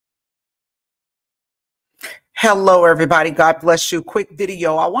Hello, everybody. God bless you. Quick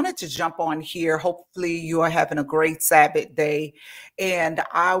video. I wanted to jump on here. Hopefully you are having a great Sabbath day. And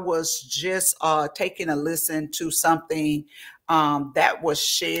I was just taking a listen to something that was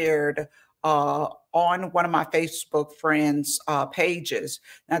shared on one of my Facebook friends' pages.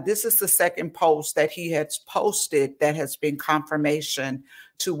 Now, this is the second post that he has posted that has been confirmation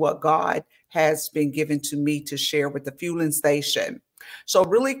to what God has been given to me to share with the fueling station. So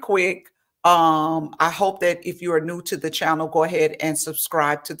really quick, I hope that if you are new to the channel, go ahead and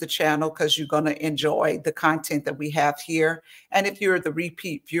subscribe to the channel because you're going to enjoy the content that we have here. And if you're the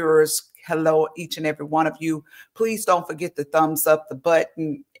repeat viewers, hello, each and every one of you. Please don't forget to thumbs up the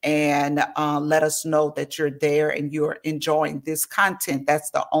button and let us know that you're there and you're enjoying this content. That's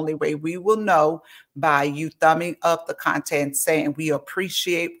the only way we will know, by you thumbing up the content, saying we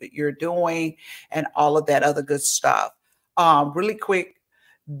appreciate what you're doing and all of that other good stuff. Really quick,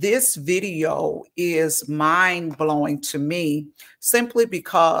 this video is mind-blowing to me simply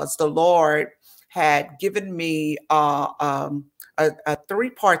because the Lord had given me a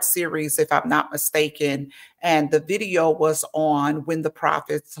three-part series, if I'm not mistaken, and the video was on when the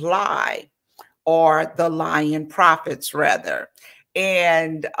prophets lie, or the lying prophets rather.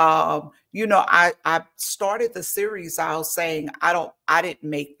 And you know, I started the series out saying I didn't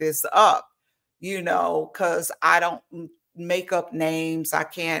make this up, you know, because I don't make up names. I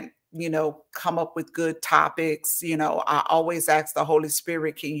can't, you know, come up with good topics. You know, I always ask the Holy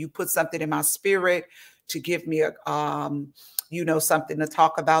Spirit, can you put something in my spirit to give me a, you know, something to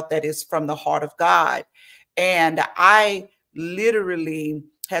talk about that is from the heart of God? And I literally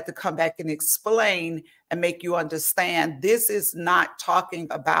had to come back and explain and make you understand this is not talking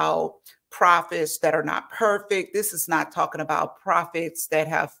about prophets that are not perfect. This is not talking about prophets that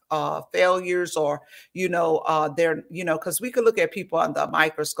have failures, or, you know, they're, you know, because we could look at people under a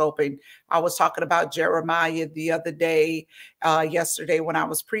microscope. And I was talking about Jeremiah the other day, yesterday when I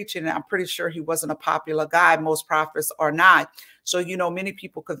was preaching, and I'm pretty sure he wasn't a popular guy. Most prophets are not. So, you know, many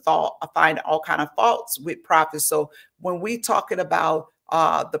people can find all kind of faults with prophets. So when we talking about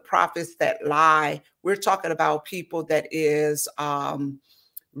the prophets that lie, we're talking about people that is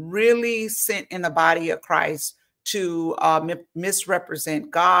really sent in the body of Christ to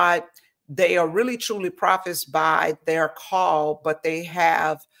misrepresent God. They are really truly prophets by their call, but they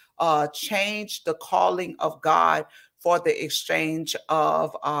have changed the calling of God for the exchange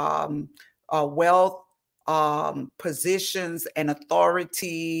of wealth, positions and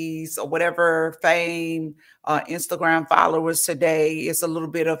authorities, or whatever, fame, Instagram followers today. It's a little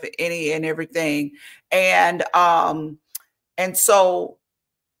bit of any and everything. And so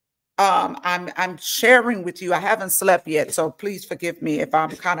I'm sharing with you. I haven't slept yet, so please forgive me if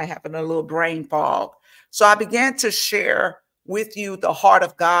I'm kind of having a little brain fog. So I began to share with you the heart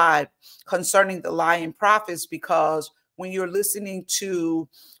of God concerning the lying prophets, because when you're listening to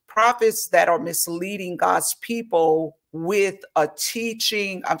prophets that are misleading God's people with a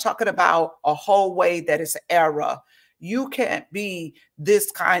teaching, I'm talking about a whole way that is error. You can't be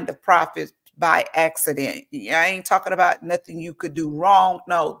this kind of prophet by accident. I ain't talking about nothing you could do wrong.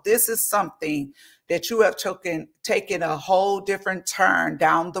 No, this is something that you have taken a whole different turn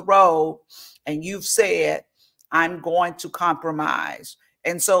down the road, and you've said, I'm going to compromise.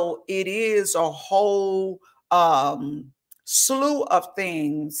 And so it is a whole slew of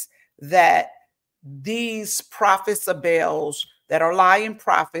things that these prophets of Baals, that are lying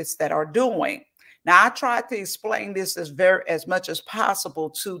prophets, that are doing. Now, I tried to explain this as much as possible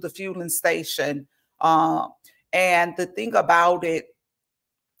to the fueling station. And the thing about it,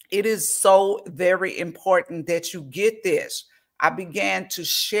 it is so very important that you get this. I began to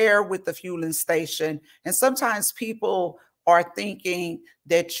share with the fueling station, and sometimes people are thinking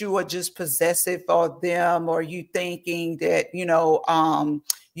that you are just possessive of them, or you thinking that,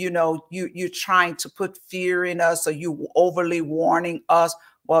 you're trying to put fear in us, or you overly warning us.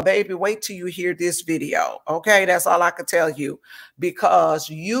 Well, baby, wait till you hear this video. Okay, that's all I can tell you, because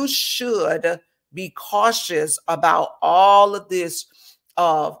you should be cautious about all of this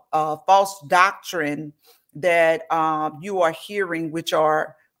false doctrine that you are hearing, which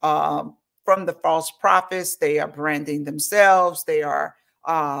are from the false prophets. They are branding themselves. They are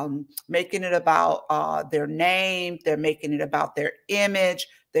making it about their name. They're making it about their image.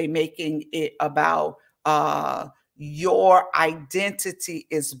 They're making it about your identity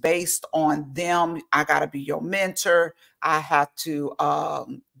is based on them. I got to be your mentor. I have to,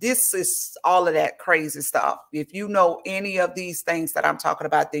 this is all of that crazy stuff. If you know any of these things that I'm talking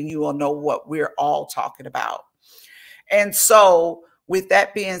about, then you will know what we're all talking about. And so with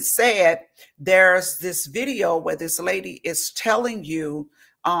that being said, there's this video where this lady is telling you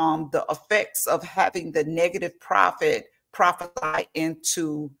the effects of having the negative prophet prophesy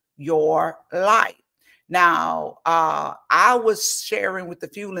into your life. Now, I was sharing with the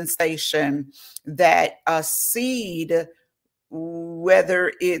fueling station that a seed,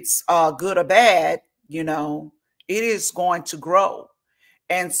 whether it's good or bad, you know, it is going to grow.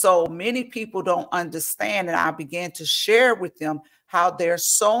 And so many people don't understand. And I began to share with them how they're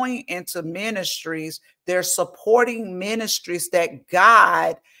sowing into ministries. They're supporting ministries that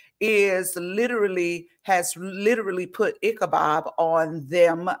God has literally put Ichabod on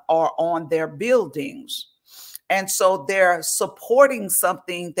them or on their buildings. And so they're supporting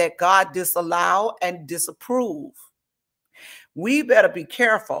something that God disallowed and disapprove. We better be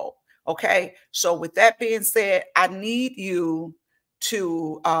careful. Okay. So with that being said, I need you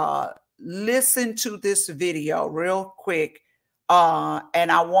to listen to this video real quick.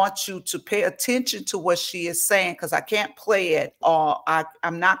 And I want you to pay attention to what she is saying, because I can't play it, or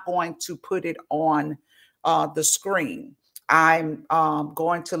I'm not going to put it on the screen. I'm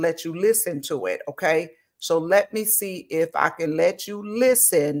going to let you listen to it. Okay. So let me see if I can let you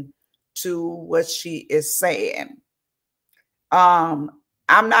listen to what she is saying.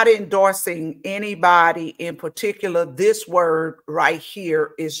 I'm not endorsing anybody in particular. This word right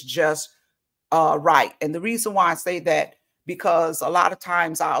here is just right. And the reason why I say that, because a lot of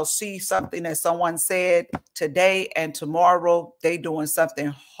times I'll see something that someone said today and tomorrow they doing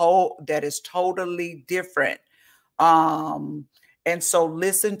something that is totally different. And so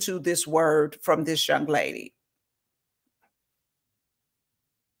listen to this word from this young lady.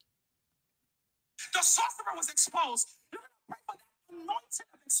 The sorcerer was exposed. You're going to pray for that anointing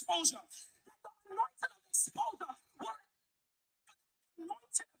of exposure. The anointing of exposure. What? The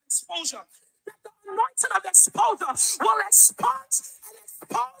anointing of exposure. That the anointing of exposure will expose and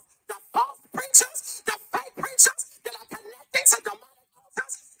expose the false preachers, the fake preachers that are connecting to demonic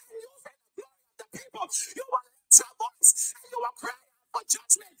altars and using the glory of the people. You will lift your voice and you will cry out for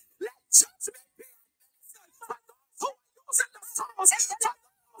judgment. Let judgment be administered for those who are using the souls,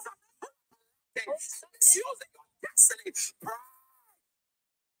 for those misusing your destiny.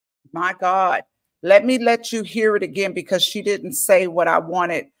 My God, let me let you hear it again, because she didn't say what I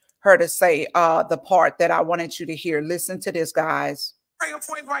wanted her to say, the part that I wanted you to hear. Listen to this, guys. Prayer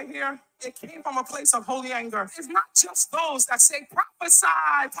point right here. It came from a place of holy anger. It's not just those that say prophesy,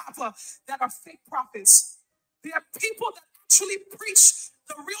 Papa, that are fake prophets. There are people that actually preach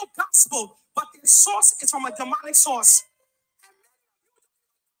the real gospel, but their source is from a demonic source.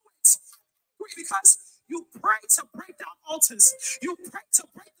 Because you pray to break down altars, you pray to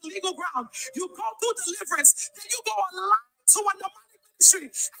break the legal ground, you go through deliverance, then you go online to a demonic ministry,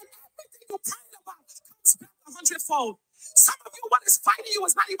 and everything you prayed about comes back 100-fold. Some of you, what is fighting you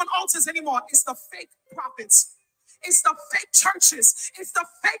is not even altars anymore. It's the fake prophets. It's the fake churches. It's the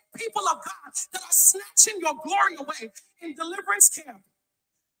fake people of God that are snatching your glory away in deliverance camp.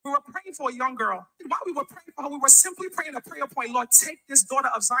 We were praying for a young girl. While we were praying for her, we were simply praying a prayer point. Lord, take this daughter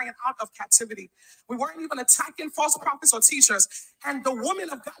of Zion out of captivity. We weren't even attacking false prophets or teachers. And the woman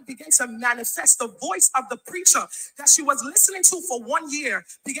of God began to manifest. The voice of the preacher that she was listening to for 1 year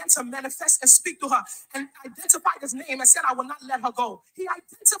began to manifest and speak to her and identified his name and said, I will not let her go. He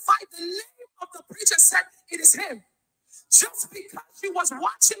identified the name of the preacher and said, it is him. Just because she was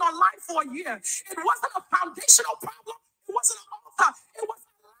watching online for a year, it wasn't a foundational problem. It wasn't an altar. It was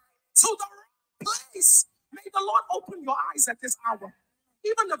to the right place. May the Lord open your eyes at this hour.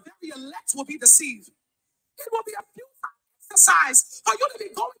 Even the very elect will be deceived. It will be a futile exercise for you to be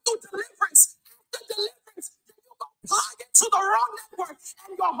going through deliverance. After deliverance, then you go plug into the wrong network,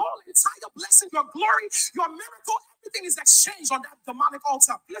 and your whole entire blessing, your glory, your miracle, everything is exchanged on that demonic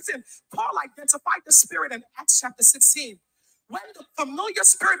altar. Listen, Paul identified the spirit in Acts chapter 16. When the familiar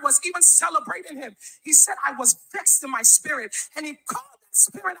spirit was even celebrating him, he said, I was vexed in my spirit, and he called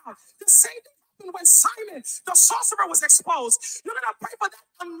spirit out. The same thing happened when Simon, the sorcerer, was exposed. You're going to pray for that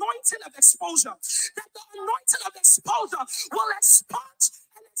anointing of exposure. That the anointing of exposure will expose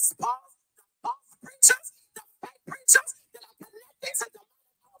and expose the false preachers, the fake preachers that are connecting to the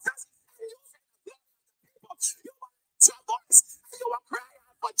altars and using the glory of the people. You will lift your voice and you will cry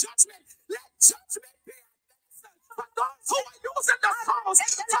out for judgment. Let judgment be administered for those who are using the souls,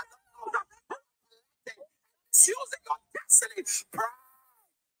 for those who are misusing your destiny. Pray.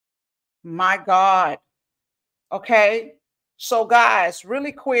 My God. Okay. So guys,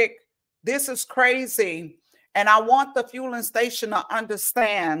 really quick, this is crazy. And I want the fueling station to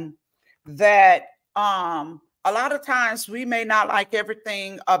understand that a lot of times we may not like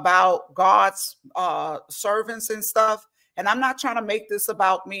everything about God's servants and stuff. And I'm not trying to make this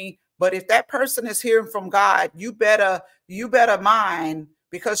about me, but if that person is hearing from God, you better mind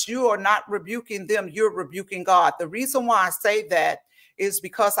because you are not rebuking them, you're rebuking God. The reason why I say that is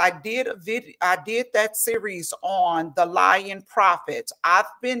because I did that series on the lying prophets. I've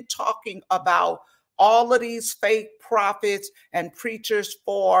been talking about all of these fake prophets and preachers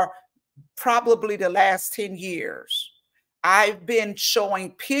for probably the last 10 years. I've been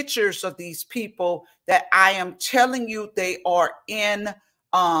showing pictures of these people that I am telling you they are in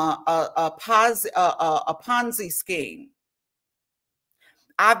a Ponzi scheme.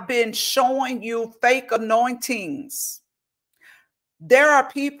 I've been showing you fake anointings. There are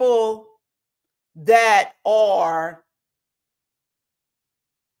people that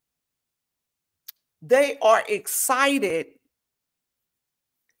they are excited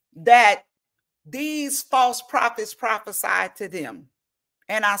that these false prophets prophesied to them.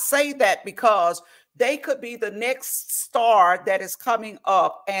 And I say that because they could be the next star that is coming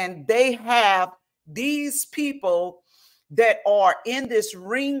up, and they have these people that are in this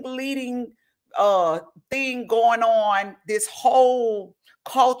ringleading thing going on, this whole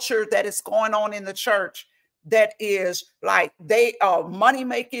culture that is going on in the church, that is like they are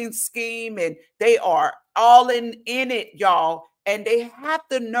money-making scheme, and they are all in it, y'all. And they have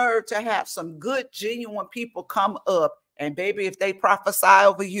the nerve to have some good, genuine people come up. And baby, if they prophesy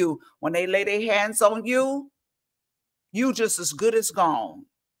over you, when they lay their hands on you, you just as good as gone.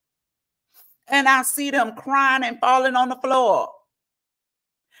 And I see them crying and falling on the floor.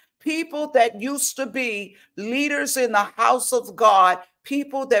 People that used to be leaders in the house of God,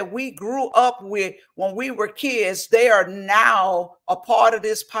 people that we grew up with when we were kids, they are now a part of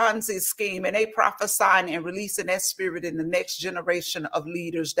this Ponzi scheme, and they prophesying and releasing that spirit in the next generation of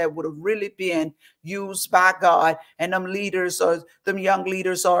leaders that would have really been used by God. And them leaders, or them young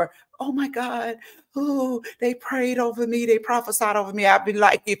leaders, are, oh my God, ooh, they prayed over me, they prophesied over me. I'd be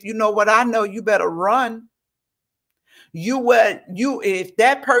like, if you know what I know, you better run. If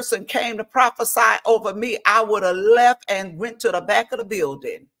that person came to prophesy over me, I would have left and went to the back of the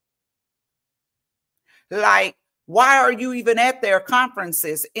building. Like, why are you even at their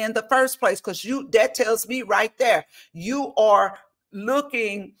conferences in the first place? Because that tells me right there, you are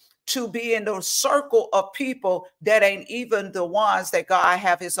looking to be in the circle of people that ain't even the ones that God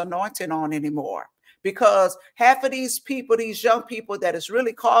have his anointing on anymore. Because half of these people, these young people that is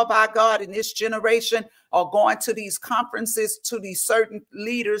really called by God in this generation, are going to these conferences, to these certain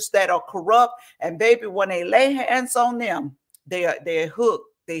leaders that are corrupt. And baby, when they lay hands on them, they're hooked.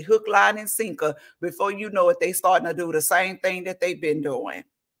 They hook, line, and sinker. Before you know it, they starting to do the same thing that they've been doing.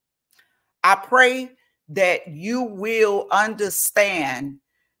 I pray that you will understand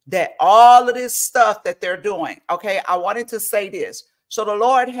that all of this stuff that they're doing. Okay, I wanted to say this. So the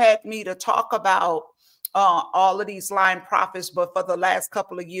Lord had me to talk about all of these lying prophets, but for the last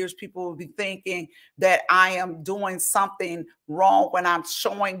couple of years, people will be thinking that I am doing something wrong when I'm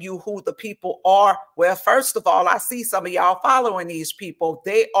showing you who the people are. Well, first of all, I see some of y'all following these people.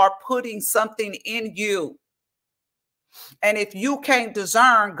 They are putting something in you. And if you can't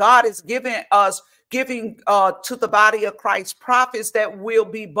discern, God is giving to the body of Christ prophets that will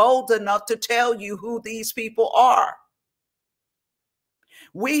be bold enough to tell you who these people are.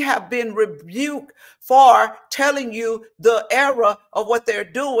 We have been rebuked for telling you the error of what they're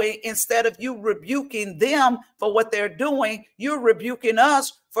doing. Instead of you rebuking them for what they're doing, you're rebuking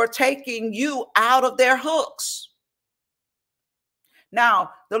us for taking you out of their hooks.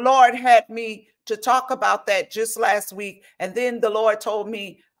 Now, the Lord had me to talk about that just last week. And then the Lord told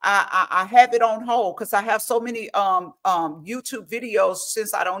me, I have it on hold because I have so many YouTube videos.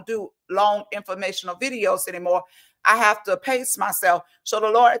 Since I don't do long informational videos anymore, I have to pace myself. So the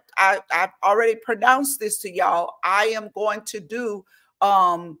Lord, I've already pronounced this to y'all. I am going to do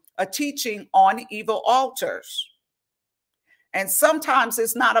a teaching on evil altars. And sometimes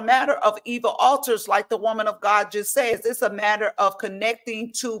it's not a matter of evil altars, like the woman of God just says. It's a matter of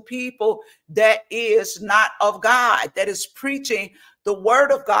connecting to people that is not of God, that is preaching the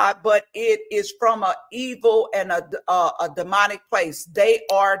word of God, but it is from an evil and a demonic place. They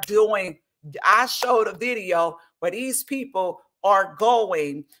are doing, I showed a video where these people are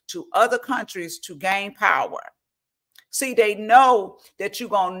going to other countries to gain power. See, they know that you're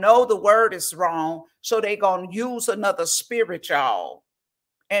going to know the word is wrong, so they're going to use another spirit, y'all.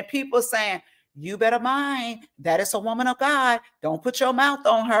 And people saying, you better mind, that is a woman of God. Don't put your mouth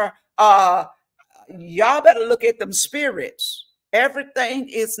on her. Y'all better look at them spirits. Everything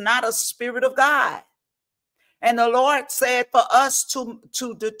is not a spirit of God. And the Lord said for us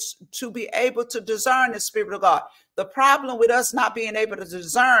to be able to discern the spirit of God. The problem with us not being able to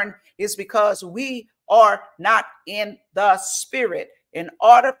discern is because we are not in the spirit. In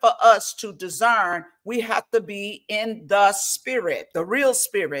order for us to discern, we have to be in the spirit, the real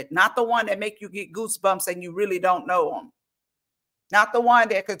spirit, not the one that make you get goosebumps and you really don't know him. Not the one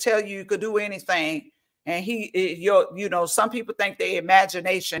that could tell you could do anything. And some people think their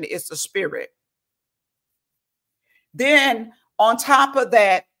imagination is the spirit. Then on top of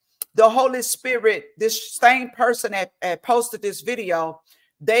that, the Holy Spirit, this same person that posted this video,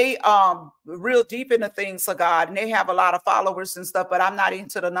 they real deep into things of God, and they have a lot of followers and stuff, but I'm not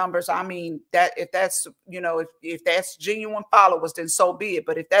into the numbers. I mean, that if that's, if that's genuine followers, then so be it.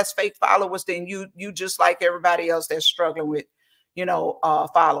 But if that's fake followers, then you just like everybody else that's struggling with,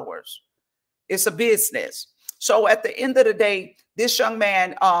 followers. It's a business. So at the end of the day, this young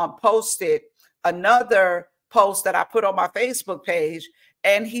man posted another post that I put on my Facebook page.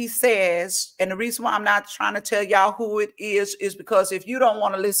 And he says, and the reason why I'm not trying to tell y'all who it is because if you don't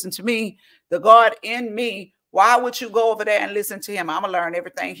want to listen to me, the God in me, why would you go over there and listen to him? I'm going to learn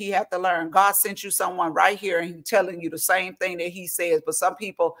everything he had to learn. God sent you someone right here and he's telling you the same thing that he says. But some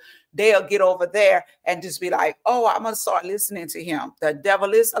people, they'll get over there and just be like, oh, I'm going to start listening to him. The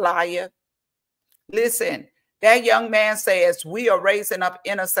devil is a liar. Listen, that young man says we are raising up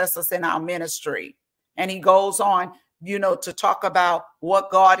intercessors in our ministry. And he goes on, to talk about what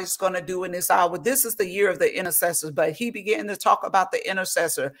God is going to do in this hour. This is the year of the intercessors, but he began to talk about the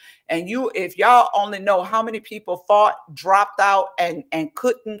intercessor. And if y'all only know how many people fought, dropped out, and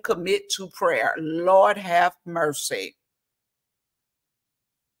couldn't commit to prayer. Lord have mercy.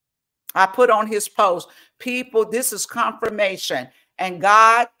 I put on his post, people, this is confirmation. And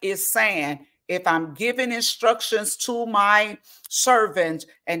God is saying, if I'm giving instructions to my servants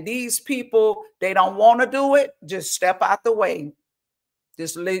and these people, they don't want to do it, just step out the way.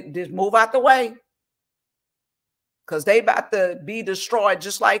 Just move out the way. Because they about to be destroyed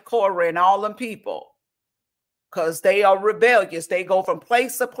just like Korah and all them people. Because they are rebellious. They go from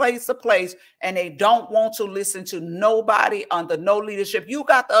place to place to place and they don't want to listen to nobody under no leadership. You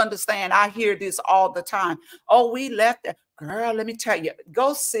got to understand, I hear this all the time. Oh, we left that. Girl, let me tell you,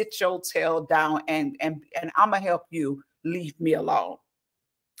 go sit your tail down and I'm going to help you leave me alone.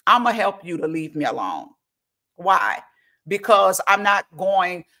 I'm going to help you to leave me alone. Why? Because I'm not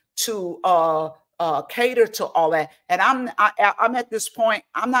going to cater to all that. And I'm at this point,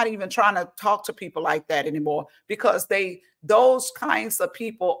 I'm not even trying to talk to people like that anymore because those kinds of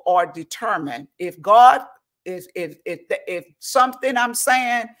people are determined. If God is, if something I'm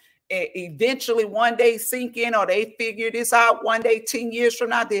saying, eventually one day sink in or they figure this out one day, 10 years from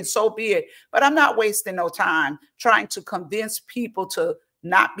now, then so be it. But I'm not wasting no time trying to convince people to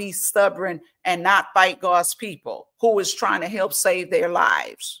not be stubborn and not fight God's people who is trying to help save their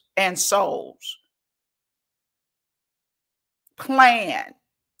lives and souls. Plan.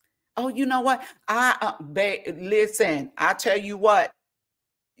 Oh, you know what? Listen, I tell you what,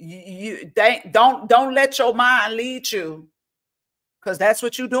 don't let your mind lead you. Because that's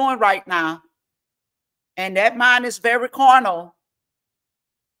what you're doing right now. And that mind is very carnal.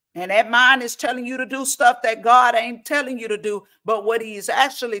 And that mind is telling you to do stuff that God ain't telling you to do. But what he is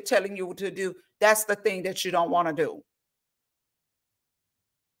actually telling you to do, that's the thing that you don't want to do.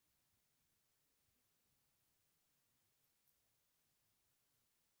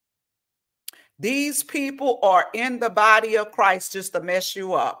 These people are in the body of Christ just to mess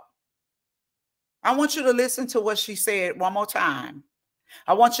you up. I want you to listen to what she said one more time.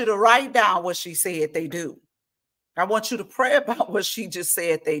 I want you to write down what she said they do. I want you to pray about what she just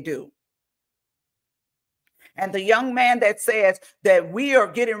said they do. And the young man that says that we are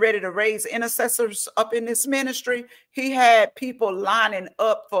getting ready to raise intercessors up in this ministry, he had people lining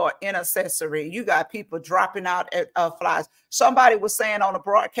up for intercessory. You got people dropping out at flies. Somebody was saying on a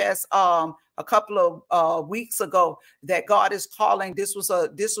broadcast a couple of weeks ago that God is calling. This was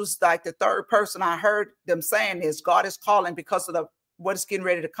like the third person I heard them saying this. God is calling because of what is getting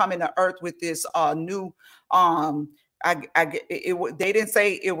ready to come into earth with this new they didn't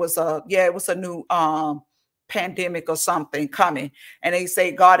say it was a new pandemic or something coming, and they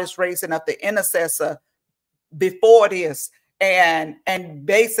say God is raising up the intercessor before this, and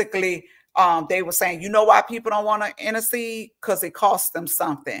basically they were saying, you know why people don't want to intercede? Because it costs them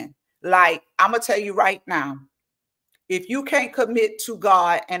something. Like, I'm gonna tell you right now, if you can't commit to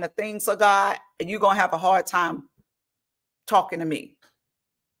God and the things of God, you're gonna have a hard time talking to me.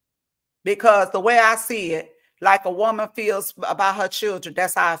 Because the way I see it, like a woman feels about her children,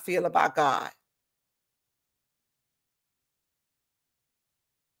 that's how I feel about God.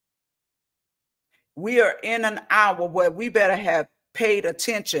 We are in an hour where we better have paid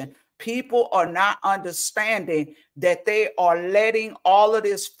attention. People are not understanding that they are letting all of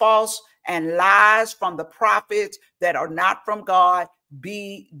this false and lies from the prophets that are not from God.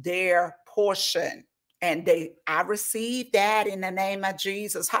 be their portion. And I received that in the name of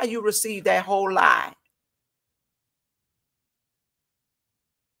Jesus. How you receive that whole lie?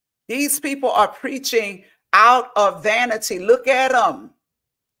 These people are preaching out of vanity. Look at them.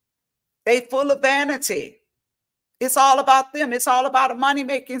 They full of vanity. It's all about them. It's all about a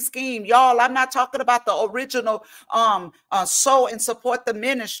money-making scheme. Y'all, I'm not talking about the original sow and support the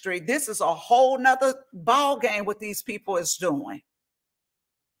ministry. This is a whole nother ball game what these people is doing.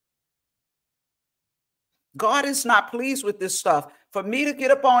 God is not pleased with this stuff. For me to get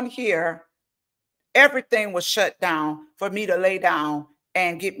up on here, everything was shut down for me to lay down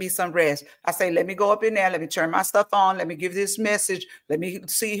and get me some rest. I say, let me go up in there. Let me turn my stuff on. Let me give this message. Let me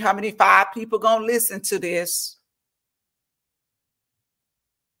see how many 5 people going to listen to this.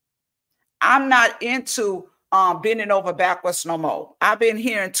 I'm not into bending over backwards no more. I've been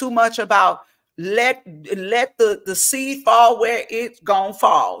hearing too much about let the seed fall where it's gonna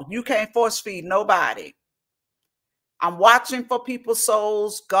fall. You can't force feed nobody. I'm watching for people's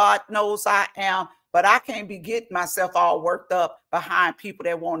souls. God knows I am, but I can't be getting myself all worked up behind people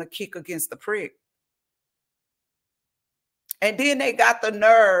that want to kick against the prick. And then they got the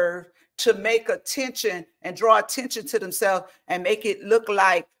nerve to make attention and draw attention to themselves and make it look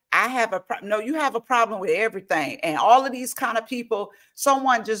like I have a problem. No, you have a problem with everything. And all of these kind of people,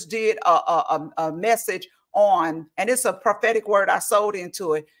 someone just did a message on, and it's a prophetic word, I sold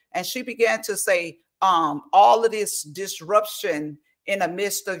into it. And she began to say, all of this disruption in the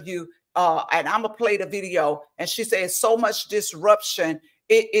midst of you. And I'm gonna play the video. And she said, so much disruption.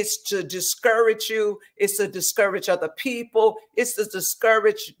 It is to discourage you. It's to discourage other people. It's to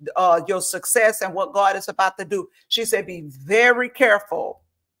discourage your success and what God is about to do. She said, be very careful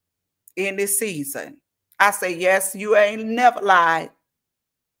in this season. I say, yes, you ain't never lied.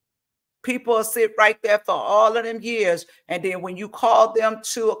 People sit right there for all of them years. And then when you call them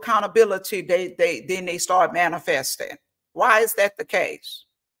to accountability, then they start manifesting. Why is that the case?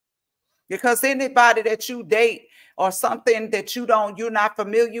 Because anybody that you date or something that you're not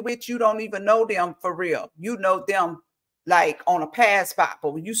familiar with, you don't even know them for real. You know them like on a pass by.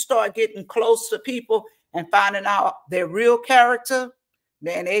 But when you start getting close to people and finding out their real character,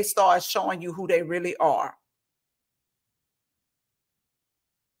 then they start showing you who they really are.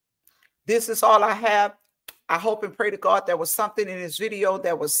 This is all I have. I hope and pray to God there was something in this video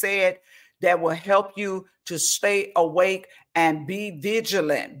that was said that will help you to stay awake and be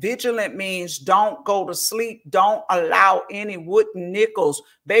vigilant. Vigilant means don't go to sleep. Don't allow any wooden nickels.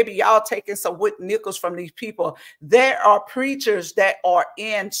 Baby, y'all taking some wooden nickels from these people. There are preachers that are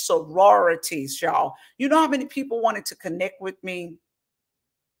in sororities, y'all. You know how many people wanted to connect with me?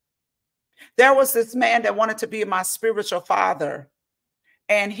 There was this man that wanted to be my spiritual father.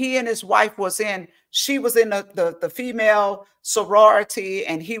 And he and his wife she was in the female sorority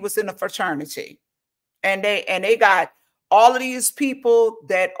and he was in the fraternity. And they got all of these people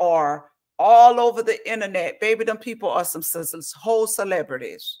that are all over the internet. Baby, them people are some whole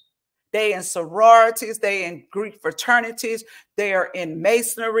celebrities. They in sororities, they in Greek fraternities, they are in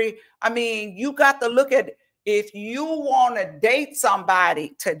masonry. I mean, you got to look at, if you want to date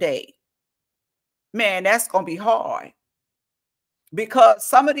somebody today, man, that's going to be hard. Because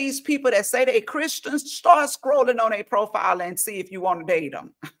some of these people that say they're Christians, start scrolling on their profile and see if you want to date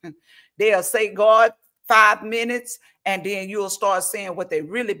them. They'll say God 5 minutes, and then you'll start seeing what they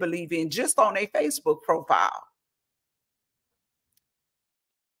really believe in just on their Facebook profile.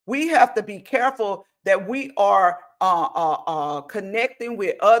 We have to be careful that we are connecting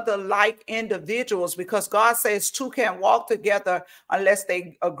with other like individuals, because God says 2 can't walk together unless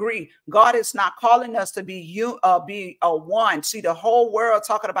they agree. God is not calling us to be one. See, the whole world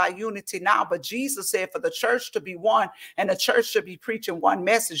talking about unity now, but Jesus said for the church to be one, and the church should be preaching one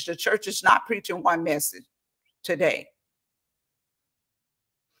message. The church is not preaching one message today.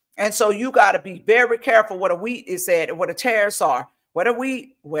 And so you got to be very careful what a wheat is at and what the tares are. What are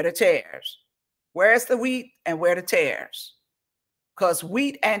wheat? Where the tares? Where's the wheat and where the tares? Because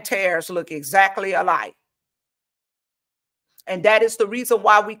wheat and tares look exactly alike. And that is the reason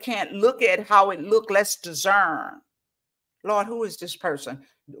why we can't look at how it look. Let's discern. Lord, who is this person?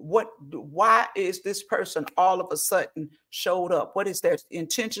 Why is this person all of a sudden showed up? What is their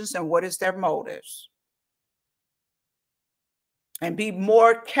intentions and what is their motives? And be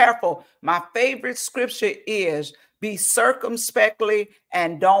more careful. My favorite scripture is, be circumspectly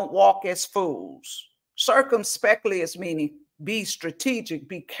and don't walk as fools. Circumspectly is meaning be strategic,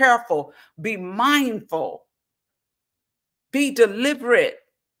 be careful, be mindful, be deliberate.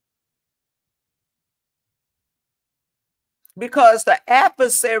 Because the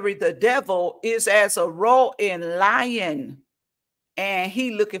adversary, the devil, is as a roaring lion. and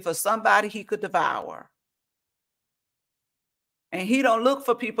he looking for somebody he could devour. And he don't look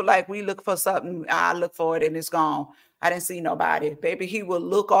for people like we look for something. I look for it and it's gone. I didn't see nobody. Baby, he will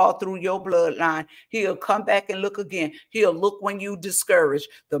look all through your bloodline. He'll come back and look again. He'll look when you discourage.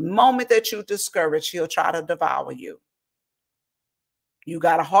 The moment that you discourage, he'll try to devour you. You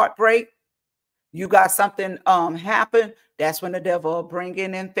got a heartbreak. You got something happen. That's when the devil will bring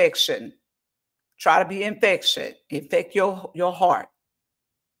in infection. Try to be infection. Infect your heart.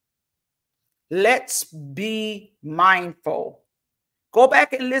 Let's be mindful. Go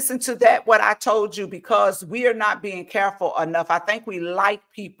back and listen to that, what I told you, because we are not being careful enough. I think we like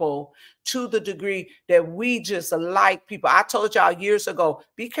people to the degree that we just like people. I told y'all years ago,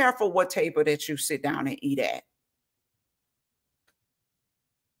 be careful what table that you sit down and eat at.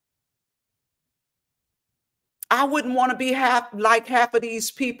 I wouldn't want to be like half of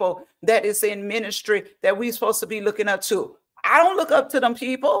these people that is in ministry that we're supposed to be looking up to. I don't look up to them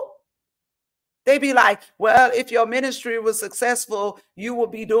people. They be like, well, if your ministry was successful, you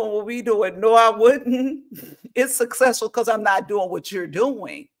would be doing what we do. No, I wouldn't. It's successful because I'm not doing what you're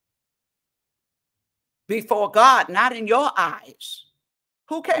doing. Before God, not in your eyes.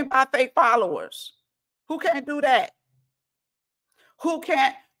 Who can't buy fake followers? Who can't do that? Who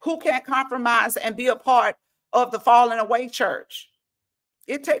can't compromise and be a part of the falling away church?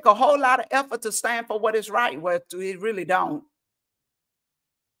 It takes a whole lot of effort to stand for what is right. Well, it really don't.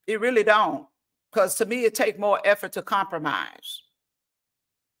 It really don't. Because to me, it takes more effort to compromise.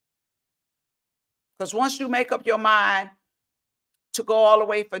 Because once you make up your mind to go all the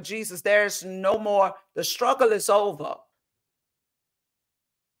way for Jesus, there's no more, the struggle is over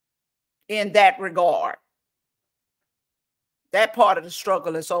in that regard. That part of the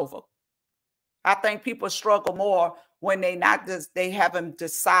struggle is over. I think people struggle more when they haven't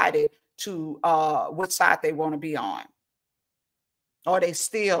decided to which side they want to be on. Or they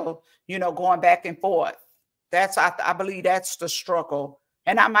still, going back and forth. I believe that's the struggle.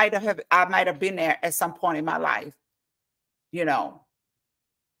 And I might have been there at some point in my life.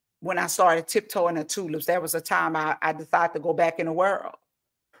 When I started tiptoeing the tulips, there was a time I decided to go back in the world.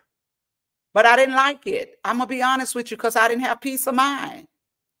 But I didn't like it. I'm going to be honest with you, because I didn't have peace of mind.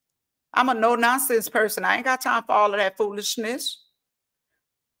 I'm a no-nonsense person. I ain't got time for all of that foolishness.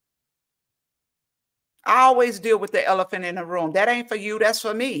 I always deal with the elephant in the room. That ain't for you. That's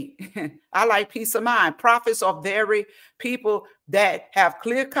for me. I like peace of mind. Prophets are very people that have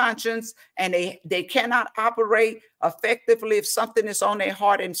clear conscience, and they cannot operate effectively if something is on their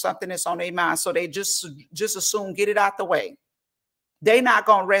heart and something is on their mind. So they just assume, get it out the way. They're not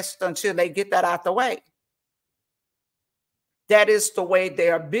going to rest until they get that out the way. That is the way they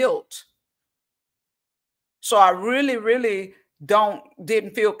are built. So I really, really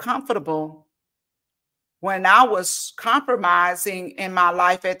didn't feel comfortable when I was compromising in my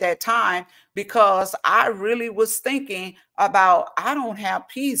life at that time, because I really was thinking about, I don't have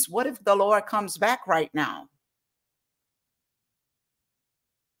peace. What if the Lord comes back right now?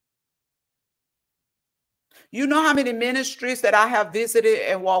 You know how many ministries that I have visited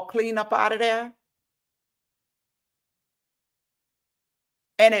and walked clean up out of there?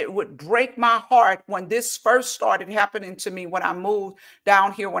 And it would break my heart when this first started happening to me, when I moved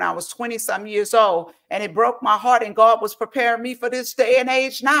down here when I was 20-some years old. And it broke my heart, and God was preparing me for this day and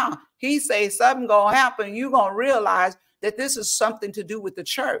age now. He says something going to happen. You're going to realize that this is something to do with the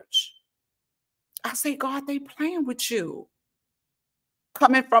church. I say, God, they playing with you.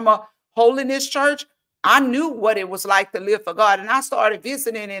 Coming from a holiness church, I knew what it was like to live for God. And I started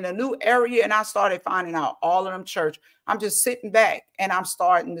visiting in a new area, and I started finding out all of them church. I'm just sitting back, and I'm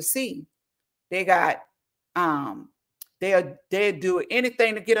starting to see they got, they'll do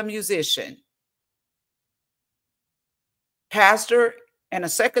anything to get a musician. Pastor and a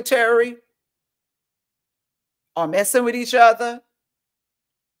secretary are messing with each other.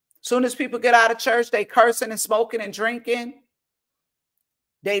 Soon as people get out of church, they cursing and smoking and drinking.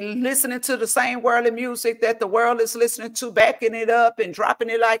 They listening to the same worldly music that the world is listening to, backing it up and dropping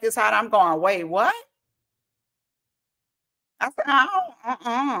it like it's hot. I'm going, wait, what? I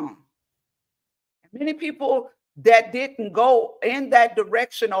said, Many people that didn't go in that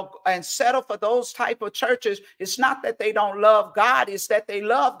direction and settle for those type of churches, it's not that they don't love God, it's that they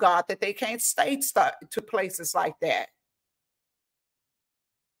love God, that they can't stay to places like that.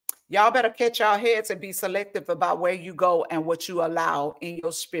 Y'all better catch your heads and be selective about where you go and what you allow in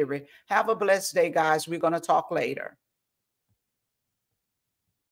your spirit. Have a blessed day, guys. We're going to talk later.